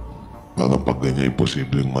 Parang pag ganyan,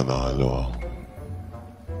 imposibleng manalo.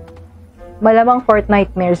 Malamang Fortnite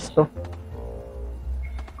Nightmares to.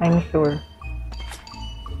 I'm sure.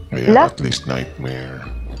 Kaya at least Nightmare.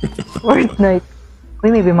 Fortnite. Uy,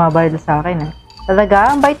 may bumabaril sa akin eh.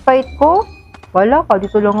 Talaga? Ang bite-bite ko? Wala ka,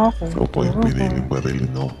 dito lang ako. Ikaw po yung piniling baril,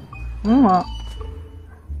 no?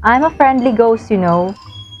 I'm a friendly ghost, you know.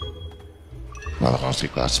 Para kasi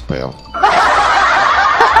Casper.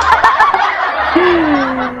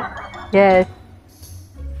 Yes.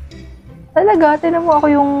 Talaga, tinan mo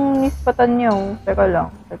ako yung nispatan niya, oh. Teka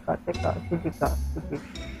lang. Teka. Sige.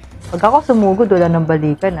 Pag ako sumugod, wala nang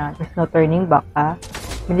balikan, ha. There's no turning back, ha.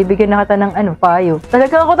 Binibigyan na kita ng payo.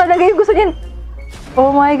 Talaga ako yung gusto niyan.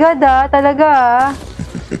 Oh my God, talaga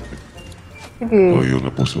Sige. O yung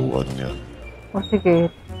napusuan niya. O sige,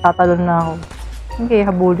 tatalon na ako. Sige,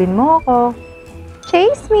 habulin mo ako.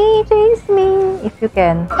 Chase me if you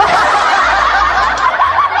can.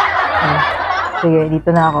 Sige, dito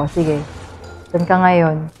na ako. Sige. Saan ka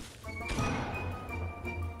ngayon?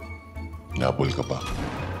 Nabol ka pa.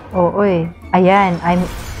 Oo eh. Ayan,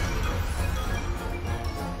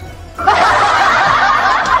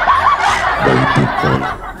 Baitin ka.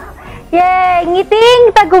 Yay! Ngiting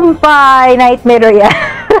tagumpay! Nightmare Royale.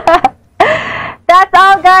 That's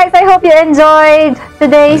all, guys. I hope you enjoyed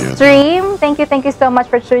today's stream. Thank you so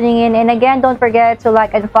much for tuning in. And again, don't forget to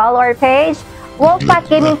like and follow our page,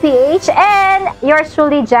 Wolfpack Gaming PH, and yours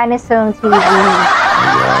truly, Janice on TV.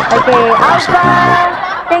 Okay, Alpha!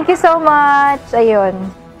 Thank you so much. Ayun.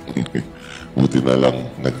 Buti na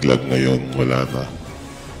lang, nag-lag ngayon. Wala na.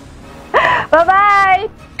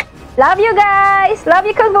 Bye-bye! Love you guys! Love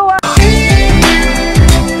you, Kagbawa!